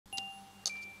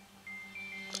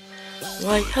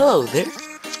Why, hello there.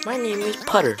 My name is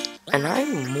Putter, and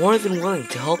I'm more than willing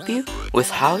to help you with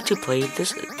how to play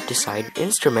this decided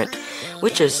instrument,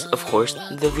 which is, of course,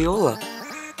 the viola.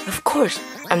 Of course,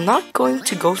 I'm not going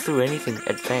to go through anything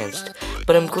advanced,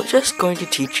 but I'm just going to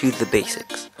teach you the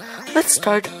basics. Let's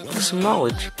start with some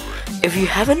knowledge. If you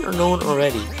haven't known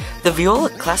already, the viola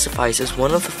classifies as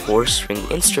one of the 4 string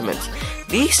instruments.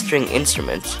 These string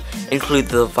instruments include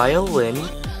the violin,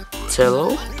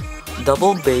 cello,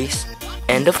 double bass,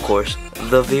 and of course,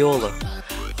 the viola.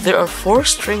 There are 4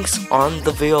 strings on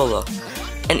the viola.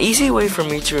 An easy way for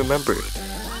me to remember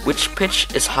which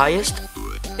pitch is highest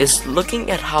is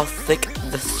looking at how thick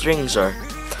the strings are.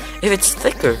 If it's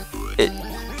thicker,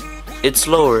 it's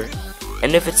lower,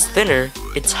 and if it's thinner,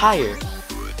 it's higher.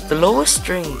 The lowest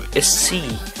string is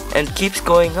C and keeps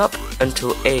going up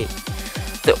until A.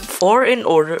 The 4 in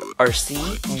order are C,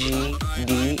 G,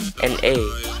 D, and A.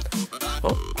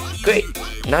 Oh, great!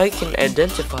 Now you can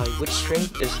identify which string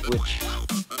is which.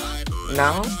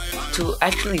 Now, to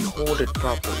actually hold it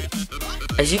properly.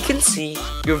 As you can see,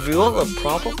 your viola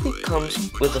probably comes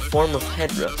with a form of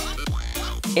headrest.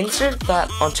 Insert that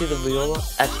onto the viola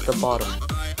at the bottom.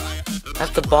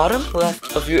 At the bottom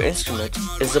left of your instrument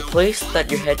is a place that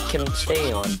your head can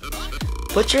stay on.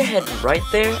 Put your head right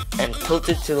there and tilt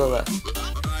it to the left.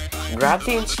 Grab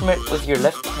the instrument with your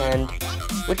left hand,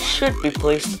 which should be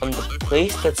placed on the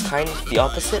place that's kind of the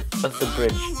opposite of the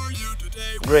bridge.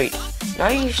 Great, now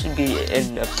you should be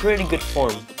in a pretty good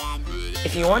form.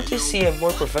 If you want to see a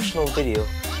more professional video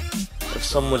of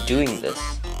someone doing this,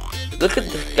 look at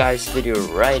this guy's video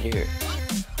right here.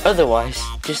 Otherwise,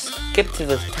 just skip to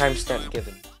the timestamp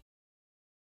given.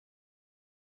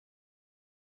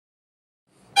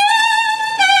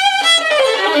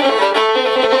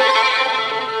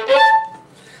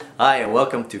 Hi, and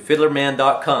welcome to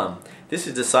fiddlerman.com. This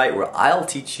is the site where I'll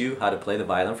teach you how to play the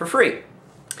violin for free.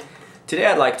 Today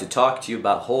I'd like to talk to you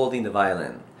about holding the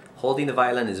violin. Holding the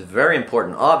violin is very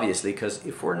important, obviously, because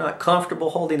if we're not comfortable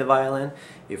holding the violin,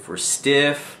 if we're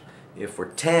stiff, if we're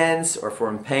tense, or if we're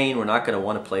in pain, we're not going to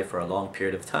want to play for a long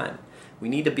period of time. We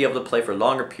need to be able to play for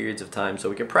longer periods of time so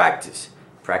we can practice.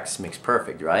 Practice makes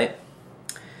perfect, right?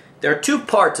 There are 2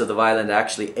 parts of the violin that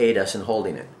actually aid us in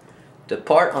holding it. The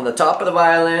part on the top of the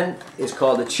violin is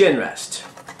called the chin rest.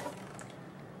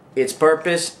 Its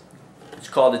purpose is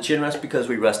called the chin rest because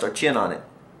we rest our chin on it.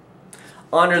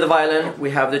 Under the violin,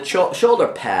 we have the shoulder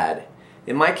pad.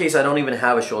 In my case, I don't even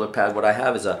have a shoulder pad. What I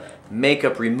have is a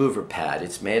makeup remover pad.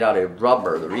 It's made out of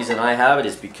rubber. The reason I have it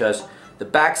is because the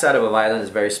backside of a violin is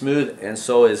very smooth, and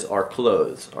so is our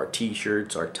clothes. Our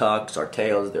t-shirts, our tucks, our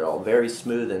tails, they're all very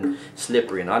smooth and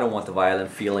slippery, and I don't want the violin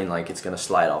feeling like it's going to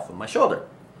slide off of my shoulder.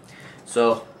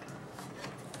 So,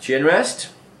 chin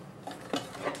rest,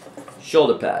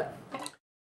 shoulder pad.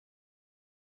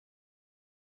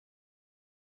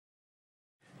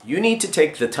 You need to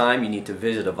take the time, you need to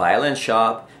visit a violin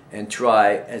shop and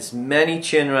try as many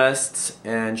chin rests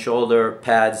and shoulder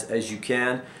pads as you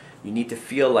can. You need to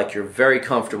feel like you're very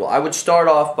comfortable. I would start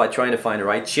off by trying to find the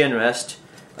right chin rest,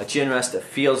 a chin rest that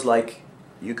feels like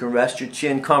you can rest your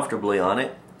chin comfortably on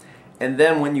it. And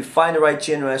then when you find the right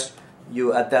chin rest,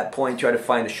 you at that point try to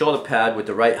find a shoulder pad with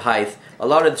the right height. A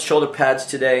lot of the shoulder pads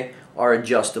today are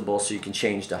adjustable so you can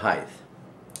change the height.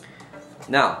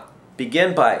 Now,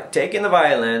 begin by taking the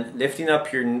violin, lifting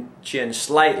up your chin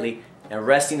slightly, and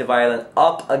resting the violin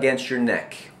up against your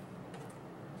neck.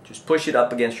 Just push it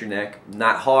up against your neck.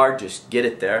 Not hard, just get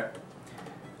it there.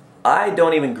 I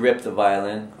don't even grip the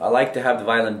violin. I like to have the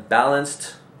violin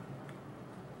balanced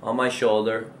on my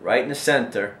shoulder, right in the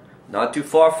center. Not too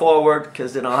far forward,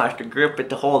 because then I'll have to grip it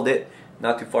to hold it.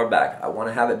 Not too far back. I want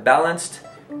to have it balanced.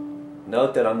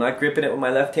 Note that I'm not gripping it with my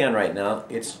left hand right now.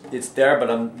 It's there, but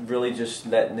I'm really just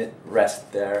letting it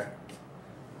rest there.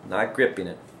 Not gripping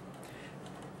it.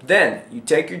 Then, you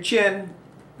take your chin,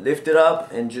 lift it up,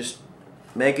 and just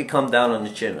make it come down on the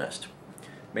chin rest.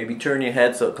 Maybe turn your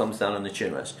head so it comes down on the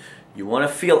chin rest. You want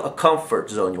to feel a comfort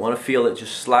zone. You want to feel it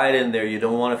just slide in there. You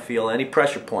don't want to feel any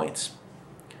pressure points.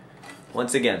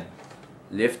 Once again,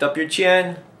 lift up your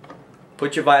chin,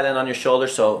 put your violin on your shoulder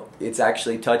so it's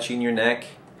actually touching your neck.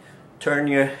 Turn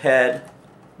your head,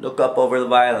 look up over the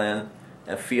violin,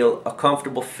 and feel a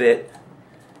comfortable fit.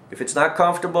 If it's not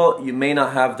comfortable, you may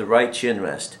not have the right chin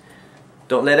rest.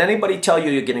 Don't let anybody tell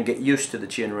you you're going to get used to the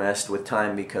chin rest with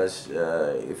time, because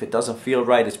if it doesn't feel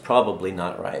right, it's probably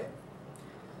not right.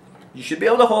 You should be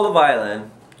able to hold a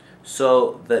violin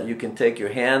so that you can take your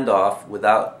hand off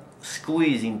without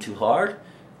squeezing too hard,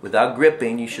 without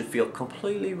gripping. You should feel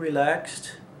completely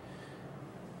relaxed.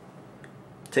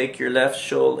 Take your left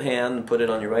hand and put it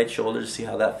on your right shoulder to see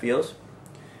how that feels.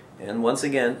 And once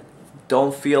again,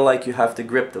 Don't feel like you have to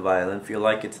grip the violin. Feel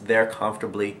like it's there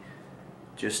comfortably,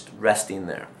 just resting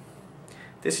there.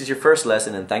 This is your first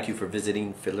lesson, and thank you for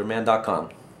visiting fiddlerman.com.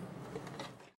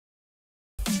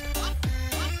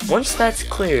 Once that's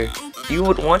clear, you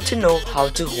would want to know how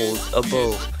to hold a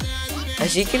bow.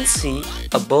 As you can see,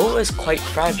 a bow is quite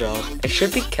fragile and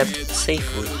should be kept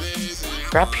safely.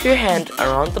 Wrap your hand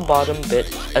around the bottom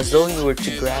bit as though you were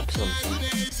to grab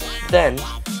something. Then,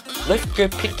 lift your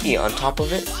pinky on top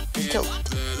of it and tilt.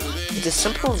 It's as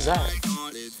simple as that.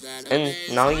 And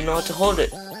now you know how to hold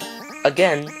it.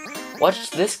 Again,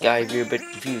 watch this guy if you're a bit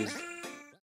confused.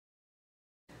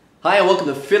 Hi, and welcome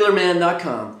to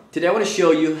fiddlerman.com. Today I want to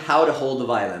show you how to hold the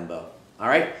violin bow.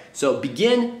 Alright, so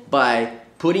begin by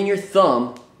putting your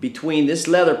thumb between this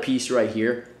leather piece right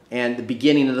here and the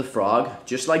beginning of the frog,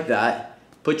 just like that.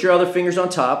 Put your other fingers on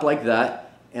top like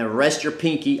that and rest your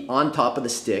pinky on top of the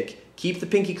stick. Keep the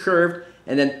pinky curved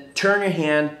and then turn your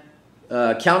hand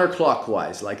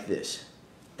counterclockwise like this.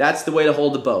 That's the way to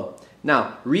hold the bow.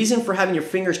 Now, reason for having your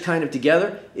fingers kind of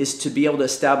together is to be able to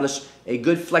establish a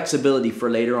good flexibility for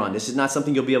later on. This is not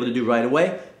something you'll be able to do right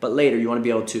away, but later you want to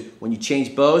be able to, when you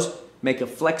change bows, make a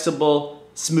flexible,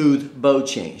 smooth bow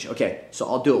change. Okay, so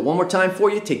I'll do it one more time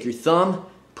for you. Take your thumb,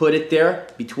 put it there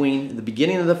between the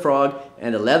beginning of the frog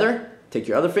and the leather. Take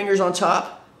your other fingers on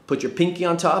top, put your pinky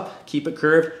on top, keep it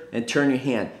curved, and turn your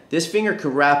hand. This finger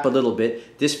can wrap a little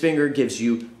bit. This finger gives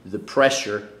you the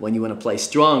pressure when you want to play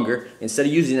stronger. Instead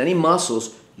of using any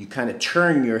muscles, you kind of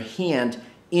turn your hand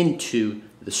into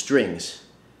the strings.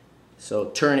 So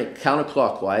turn it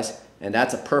counterclockwise, and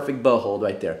that's a perfect bow hold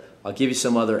right there. I'll give you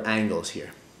some other angles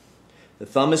here. The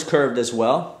thumb is curved as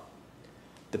well.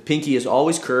 The pinky is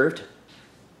always curved.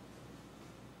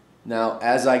 Now,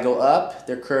 as I go up,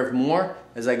 they're curved more.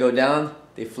 As I go down,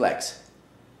 they flex.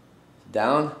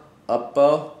 Down, up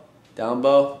bow, down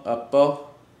bow, up bow.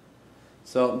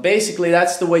 So basically,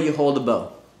 that's the way you hold the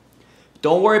bow.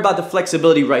 Don't worry about the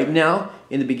flexibility right now.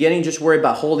 In the beginning, just worry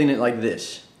about holding it like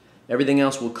this. Everything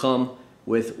else will come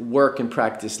with work and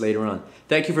practice later on.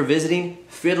 Thank you for visiting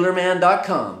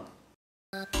fiddlerman.com.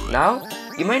 Now,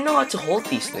 you might know how to hold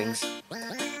these things,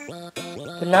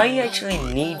 but now you actually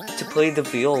need to play the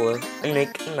viola and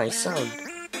make a nice sound.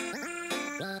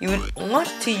 You would want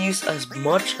to use as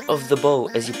much of the bow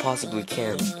as you possibly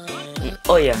can. And,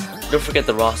 oh yeah, don't forget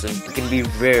the rosin, it can be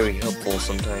very helpful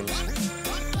sometimes.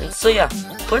 And so yeah,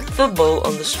 put the bow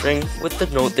on the string with the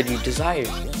note that you desire,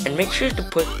 and make sure to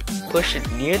push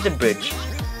it near the bridge,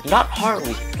 not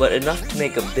hardly, but enough to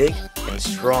make a big and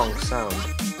strong sound.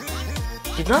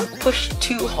 Do not push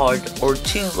too hard or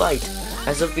too light,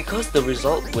 as if because the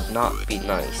result would not be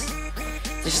nice.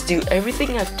 Just do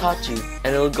everything I've taught you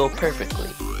and it'll go perfectly.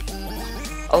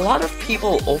 A lot of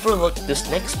people overlook this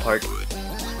next part,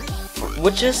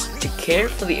 which is to care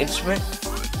for the instrument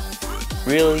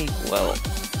really well.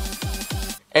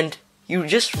 And you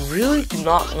just really do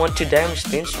not want to damage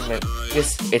the instrument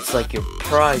because it's like your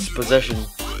prized possession.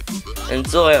 And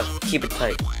so yeah, keep it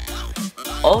tight.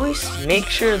 Always make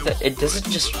sure that it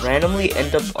doesn't just randomly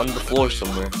end up on the floor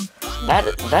somewhere.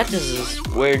 That is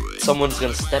where someone's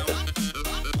gonna step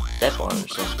on or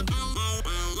something.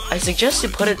 I suggest you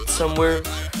put it somewhere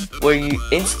where you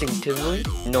instinctively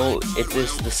know it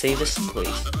is the safest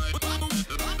place.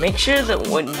 Make sure that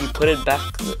when you put it back,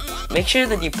 make sure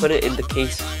that you put it in the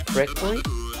case correctly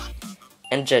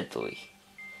and gently.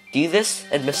 Do this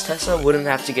and Miss Tessa wouldn't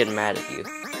have to get mad at you.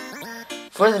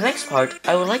 For the next part,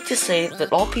 I would like to say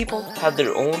that all people have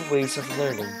their own ways of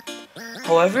learning.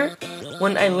 However,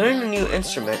 when I learn a new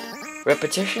instrument,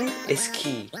 repetition is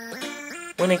key.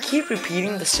 When I keep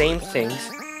repeating the same things,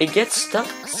 it gets stuck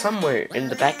somewhere in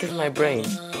the back of my brain,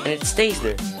 and it stays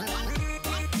there.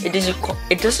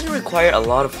 It doesn't require a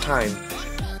lot of time.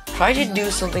 Try to do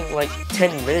something like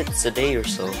 10 minutes a day or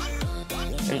so.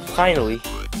 And finally,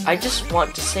 I just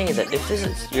want to say that if this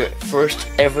is your first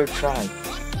ever try,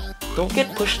 don't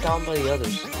get pushed down by the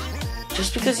others.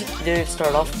 Just because you didn't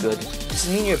start off good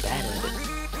doesn't mean you're bad at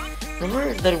it.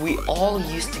 Remember that we all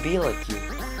used to be like you,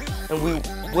 and we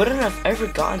wouldn't have ever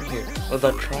gotten here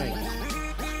without trying.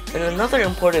 And another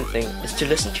important thing is to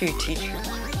listen to your teacher.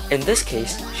 In this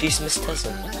case, she's Miss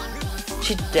Tessa.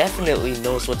 She definitely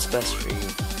knows what's best for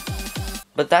you.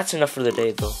 But that's enough for the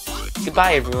day though.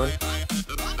 Goodbye everyone.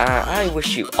 I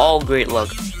wish you all great luck,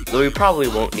 though you probably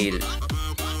won't need it.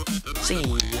 See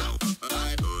you.